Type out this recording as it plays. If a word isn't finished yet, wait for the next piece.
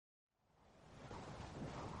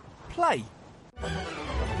Play.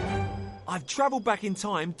 I've travelled back in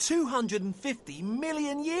time 250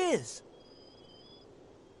 million years.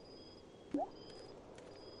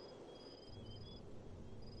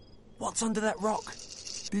 What's under that rock?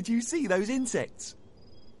 Did you see those insects?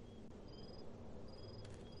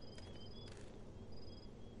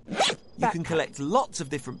 You can collect lots of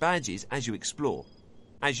different badges as you explore.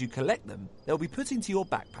 As you collect them, they'll be put into your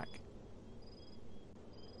backpack.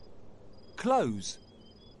 Clothes.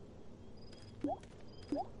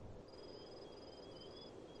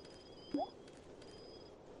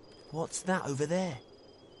 What's that over there?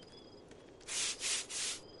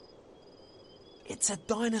 It's a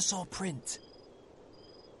dinosaur print.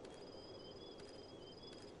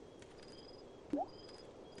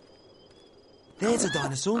 There's a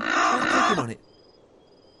dinosaur. Try clicking on it.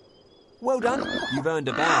 Well done. You've earned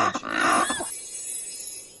a badge.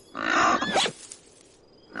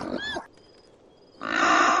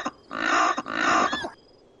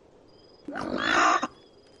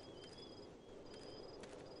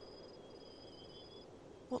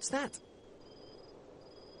 What's that?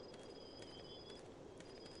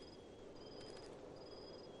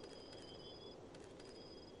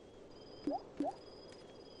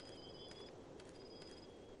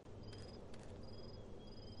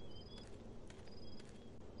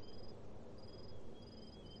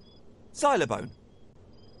 Xylobone.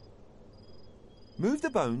 Move the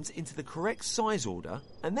bones into the correct size order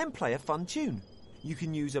and then play a fun tune. You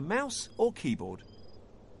can use a mouse or keyboard.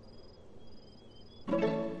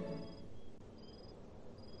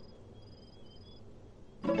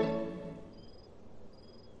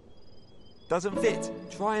 Doesn't fit.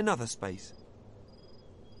 Try another space.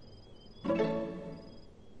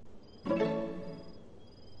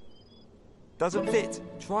 Doesn't fit.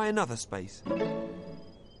 Try another space.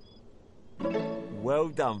 Well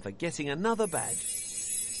done for getting another badge.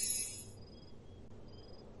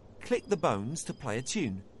 Click the bones to play a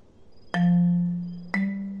tune.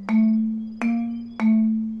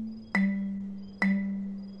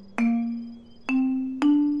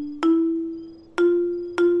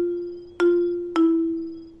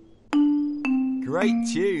 Great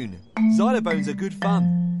tune. Xylobones are good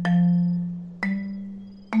fun.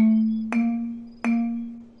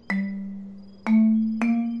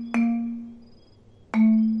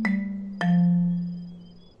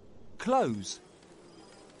 Close.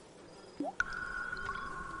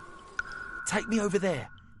 Take me over there,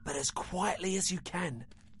 but as quietly as you can.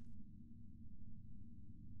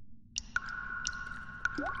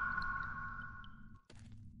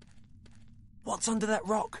 What's under that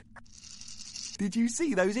rock? Did you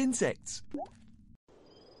see those insects?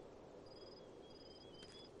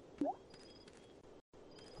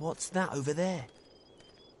 What's that over there?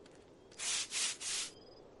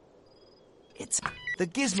 It's the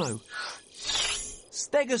gizmo.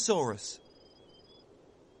 Stegosaurus.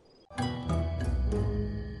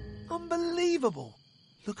 Unbelievable.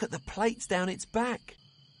 Look at the plates down its back.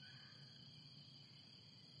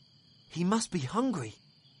 He must be hungry.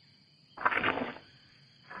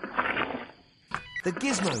 The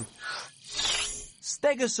gizmo.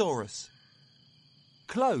 Stegosaurus.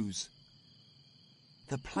 Close.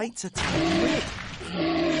 The plates are too big.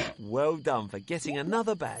 Well done for getting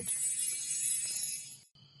another badge.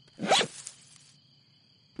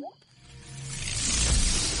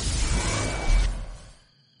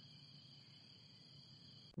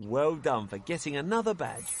 Well done for getting another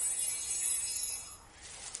badge.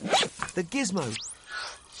 The gizmo.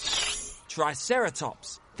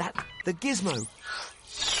 Triceratops. The gizmo.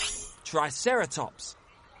 Triceratops.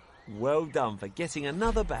 Well done for getting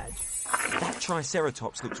another badge. That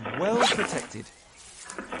Triceratops looks well protected.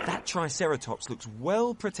 That Triceratops looks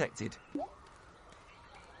well protected.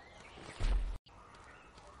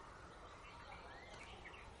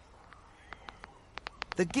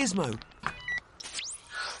 The gizmo.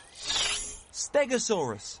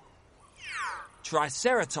 Stegosaurus.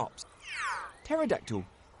 Triceratops. Pterodactyl.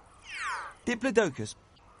 Diplodocus.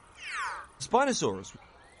 Spinosaurus.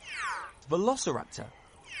 Velociraptor.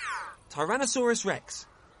 Tyrannosaurus rex.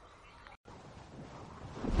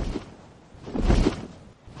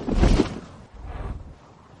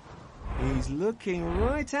 He's looking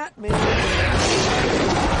right at me.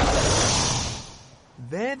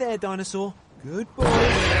 There, dinosaur. Good boy.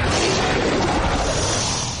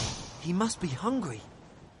 He must be hungry.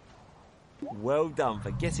 Well done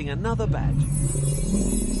for getting another badge.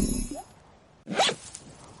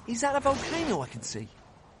 Is that a volcano I can see?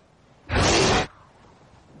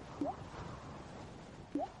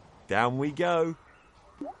 Down we go.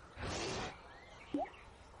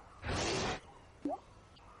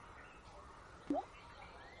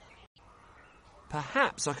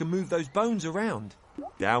 Perhaps I can move those bones around.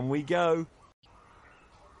 Down we go.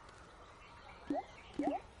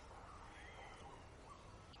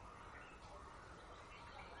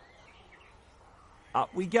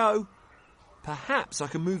 Up we go. Perhaps I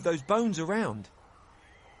can move those bones around.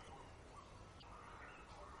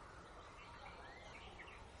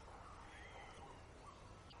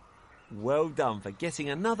 Well done for getting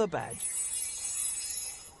another badge.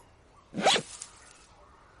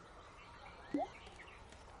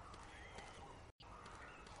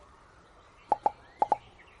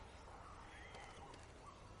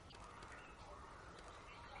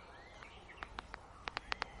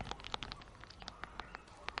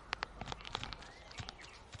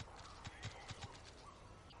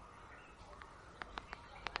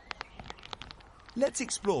 Let's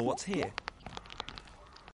explore what's here.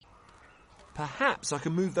 Perhaps I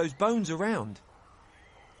can move those bones around.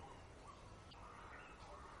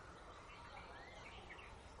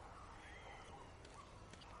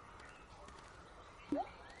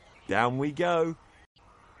 Down we go.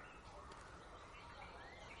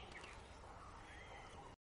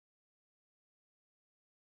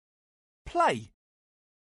 Play.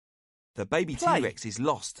 The baby T-Rex is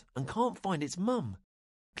lost and can't find its mum.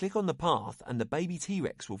 Click on the path and the baby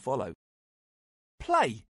T-Rex will follow.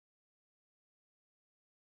 Play.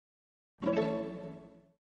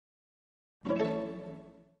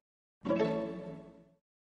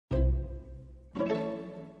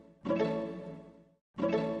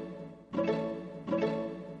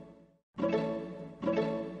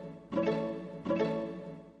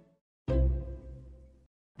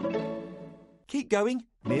 Keep going,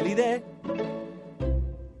 nearly there.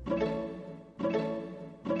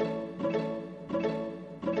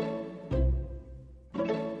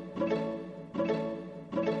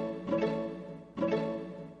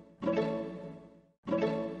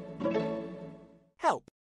 Help.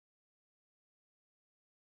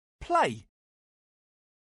 Play.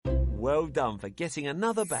 Well done for getting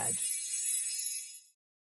another badge.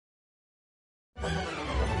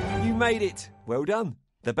 You made it. Well done.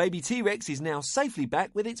 The baby T-Rex is now safely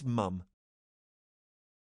back with its mum.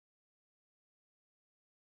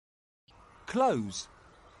 Close.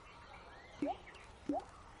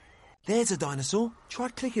 There's a dinosaur. Try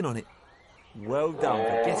clicking on it. Well done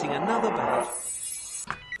for getting another badge.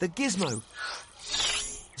 The gizmo.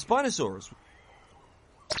 Spinosaurus.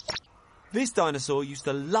 This dinosaur used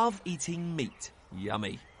to love eating meat.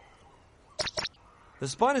 Yummy. The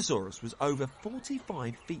Spinosaurus was over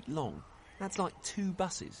 45 feet long. That's like 2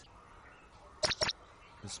 buses.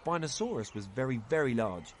 The Spinosaurus was very, very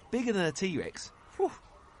large. Bigger than a T-Rex. Whew.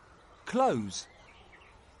 Close.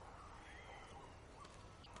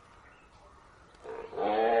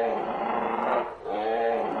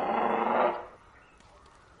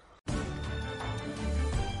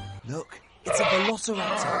 Look, it's a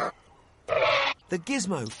velociraptor. The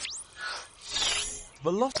gizmo.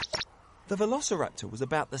 The velociraptor was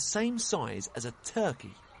about the same size as a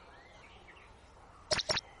turkey.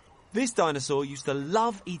 This dinosaur used to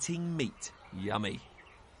love eating meat. Yummy.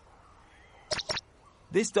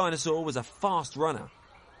 This dinosaur was a fast runner.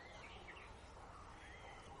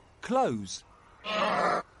 Close.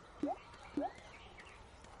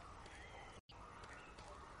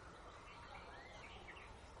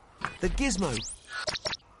 The gizmo.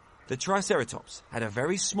 The Triceratops had a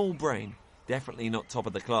very small brain. Definitely not top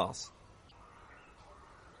of the class.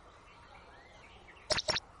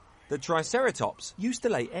 The Triceratops used to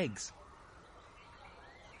lay eggs.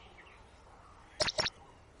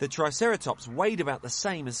 The Triceratops weighed about the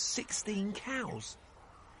same as 16 cows.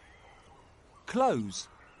 Close.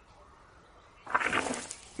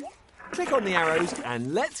 Click on the arrows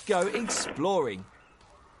and let's go exploring.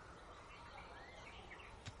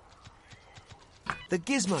 The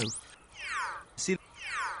gizmo.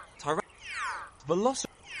 Tyrannosaurus.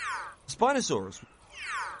 Spinosaurus.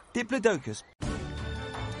 Diplodocus.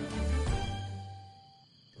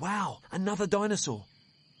 Wow, another dinosaur.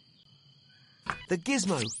 The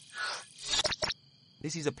gizmo.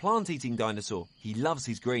 This is a plant-eating dinosaur. He loves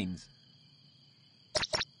his greens.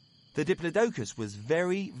 The Diplodocus was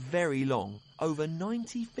very, very long, over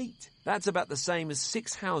 90 feet. That's about the same as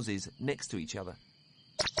 6 houses next to each other.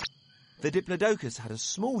 The Diplodocus had a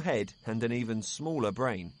small head and an even smaller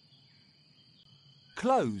brain.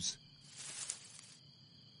 Close.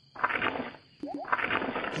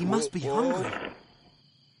 He must be hungry.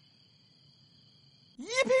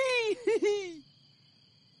 Yippee!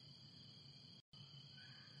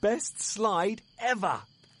 Best slide ever.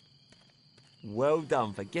 Well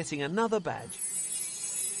done for getting another badge.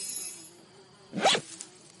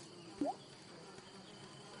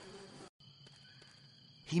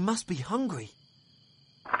 He must be hungry.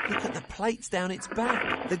 Look at the plates down its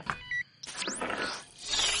back. The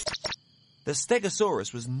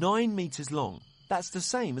Stegosaurus was 9 meters long. That's the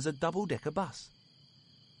same as a double-decker bus.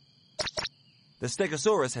 The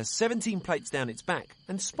Stegosaurus has 17 plates down its back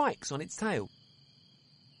and spikes on its tail.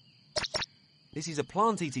 This is a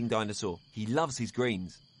plant-eating dinosaur. He loves his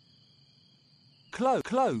greens.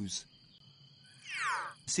 Close.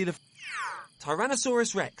 See the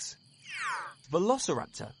Tyrannosaurus rex,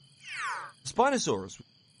 Velociraptor, Spinosaurus,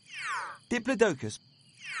 Diplodocus,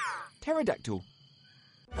 Pterodactyl.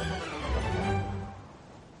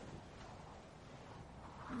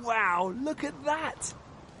 Wow, look at that!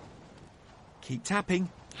 Keep tapping.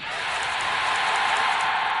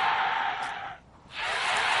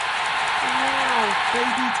 Wow,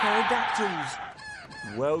 baby pterodactyls!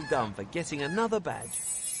 Well done for getting another badge.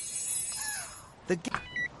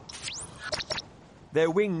 Their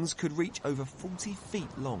wings could reach over 40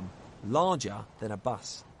 feet long, larger than a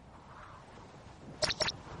bus.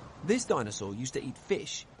 This dinosaur used to eat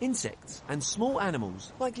fish, insects, and small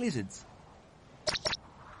animals like lizards.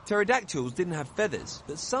 Pterodactyls didn't have feathers,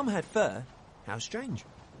 but some had fur. How strange.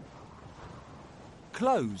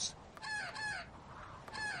 Close.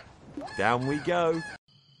 Down we go.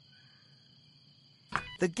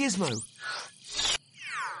 The gizmo.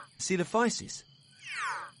 Coelophysis.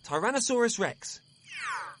 Tyrannosaurus rex.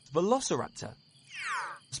 Velociraptor.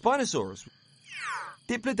 Spinosaurus.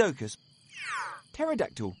 Diplodocus.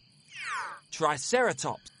 Pterodactyl.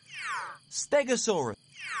 Triceratops. Stegosaurus.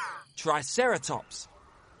 Triceratops.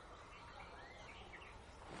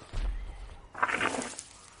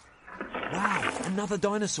 Wow, another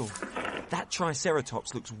dinosaur. That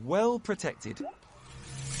Triceratops looks well protected.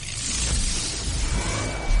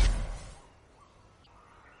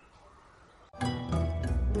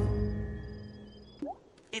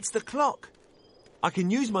 It's the clock. I can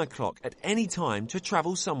use my clock at any time to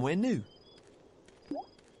travel somewhere new.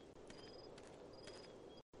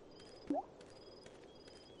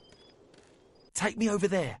 Take me over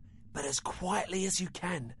there, but as quietly as you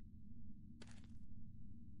can.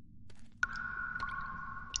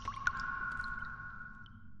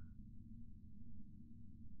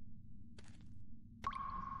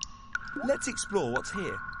 Let's explore what's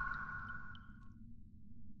here.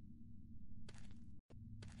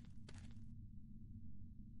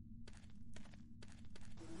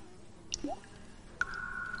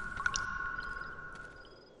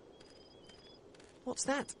 What's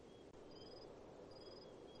that?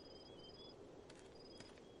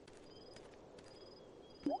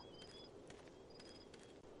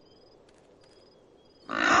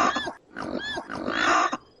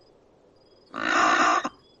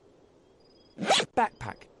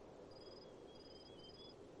 Backpack.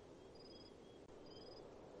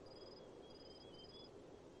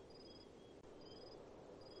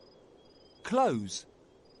 Clothes.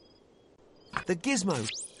 The gizmo.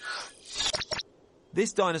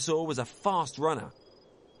 This dinosaur was a fast runner.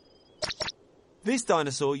 This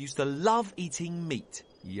dinosaur used to love eating meat.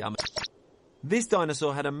 Yummy. This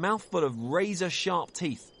dinosaur had a mouthful of razor-sharp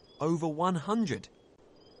teeth, over 100.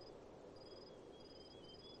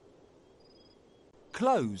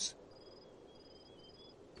 Clothes.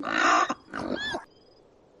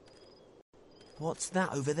 What's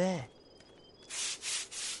that over there?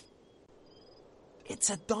 It's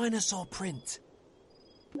a dinosaur print.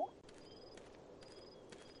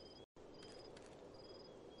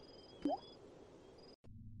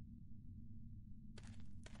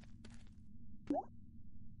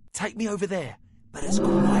 Take me over there, but as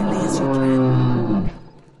quietly as you can.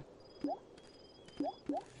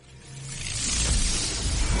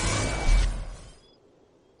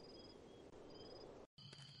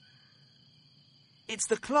 It's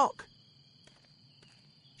the clock.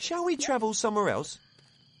 Shall we travel somewhere else?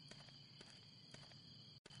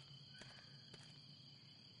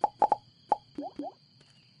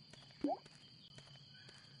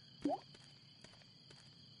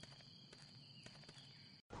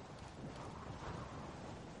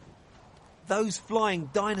 Those flying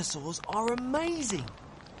dinosaurs are amazing.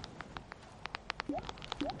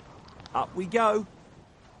 Up we go.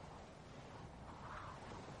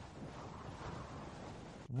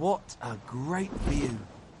 What a great view.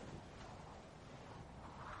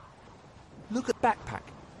 Look at backpack.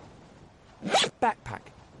 Backpack.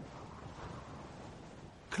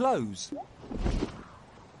 Clothes.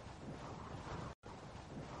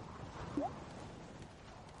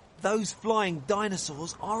 Those flying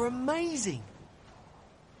dinosaurs are amazing.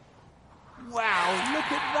 Wow, look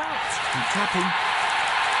at that. Keep tapping.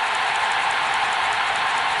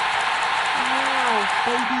 Wow,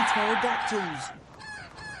 baby pterodactyls.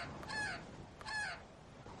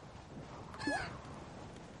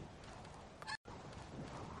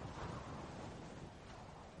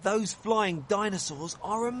 Those flying dinosaurs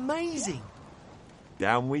are amazing.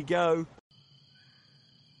 Down we go.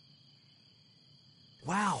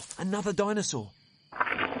 Wow, another dinosaur.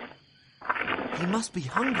 He must be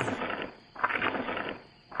hungry.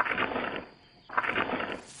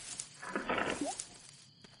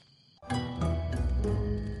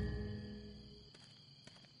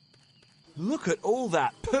 Look at all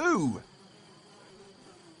that poo!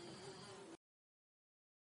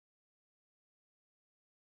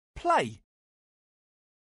 Play.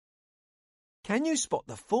 Can you spot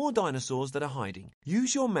the 4 dinosaurs that are hiding?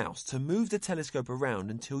 Use your mouse to move the telescope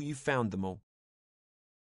around until you've found them all.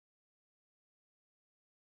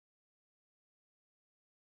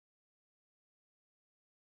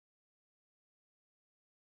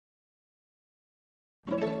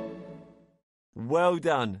 Well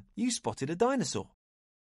done. You spotted a dinosaur.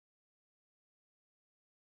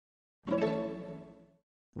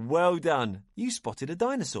 Well done. You spotted a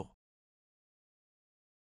dinosaur.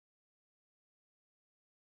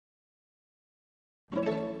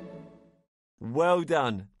 Well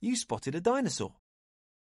done. You spotted a dinosaur.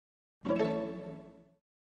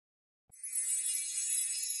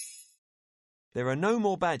 There are no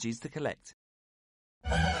more badges to collect.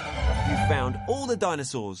 You found all the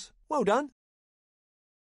dinosaurs. Well done.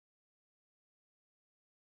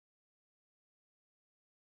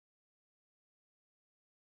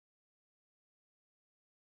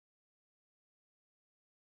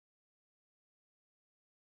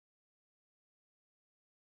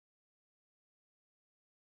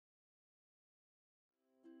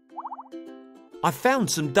 I found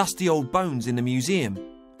some dusty old bones in the museum.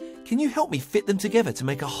 Can you help me fit them together to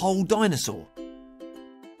make a whole dinosaur?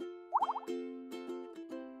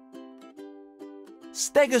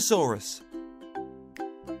 Stegosaurus.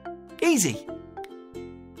 Easy.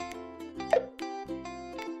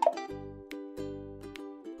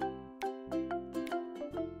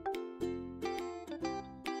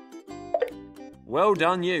 Well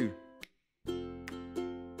done, you.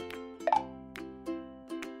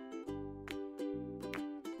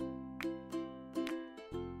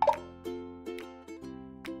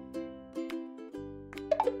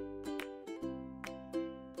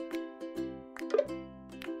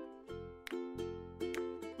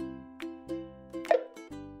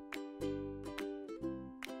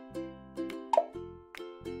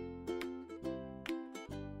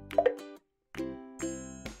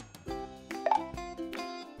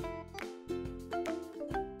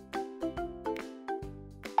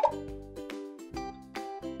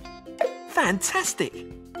 Fantastic!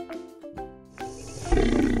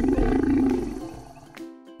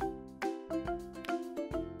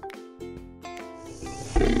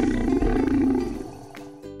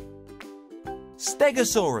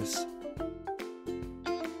 Stegosaurus.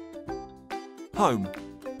 Home.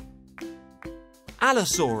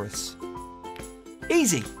 Allosaurus.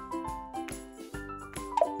 Easy.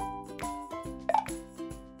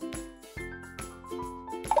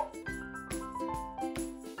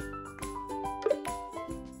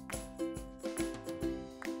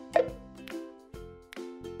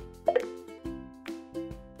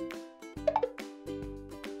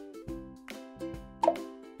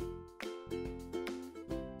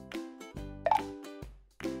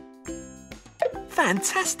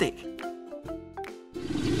 Fantastic!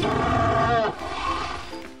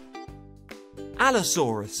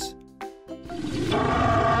 Allosaurus.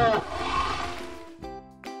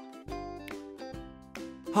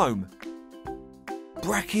 Home.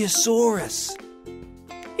 Brachiosaurus.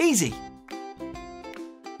 Easy.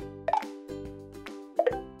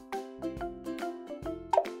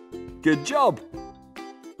 Good job!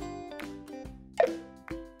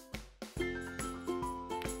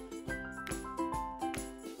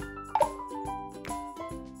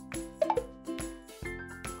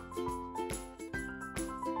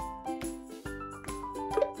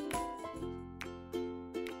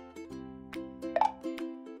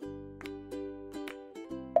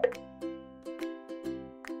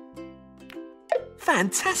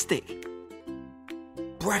 Fantastic!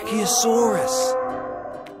 Brachiosaurus.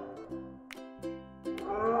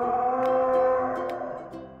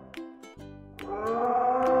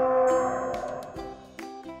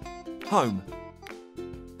 Home.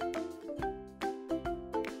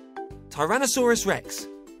 Tyrannosaurus Rex.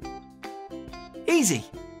 Easy.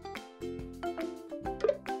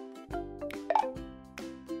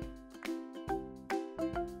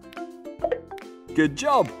 Good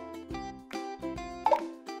job!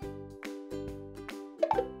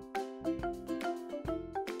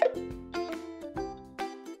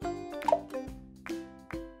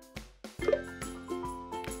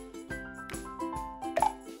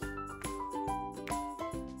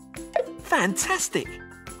 Fantastic!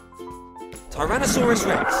 Tyrannosaurus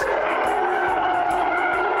Rex.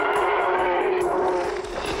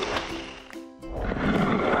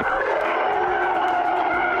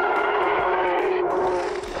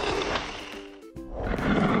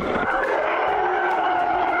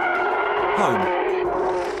 Home.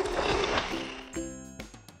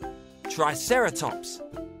 Triceratops.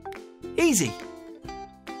 Easy.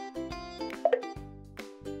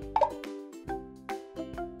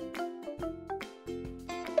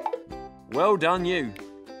 Well done, you.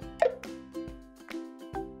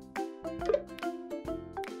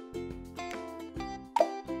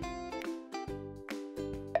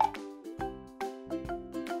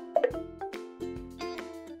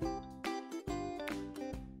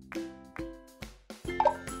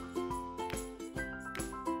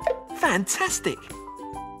 Fantastic!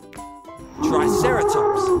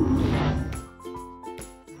 Triceratops.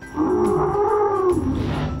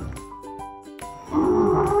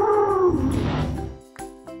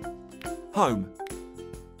 Home.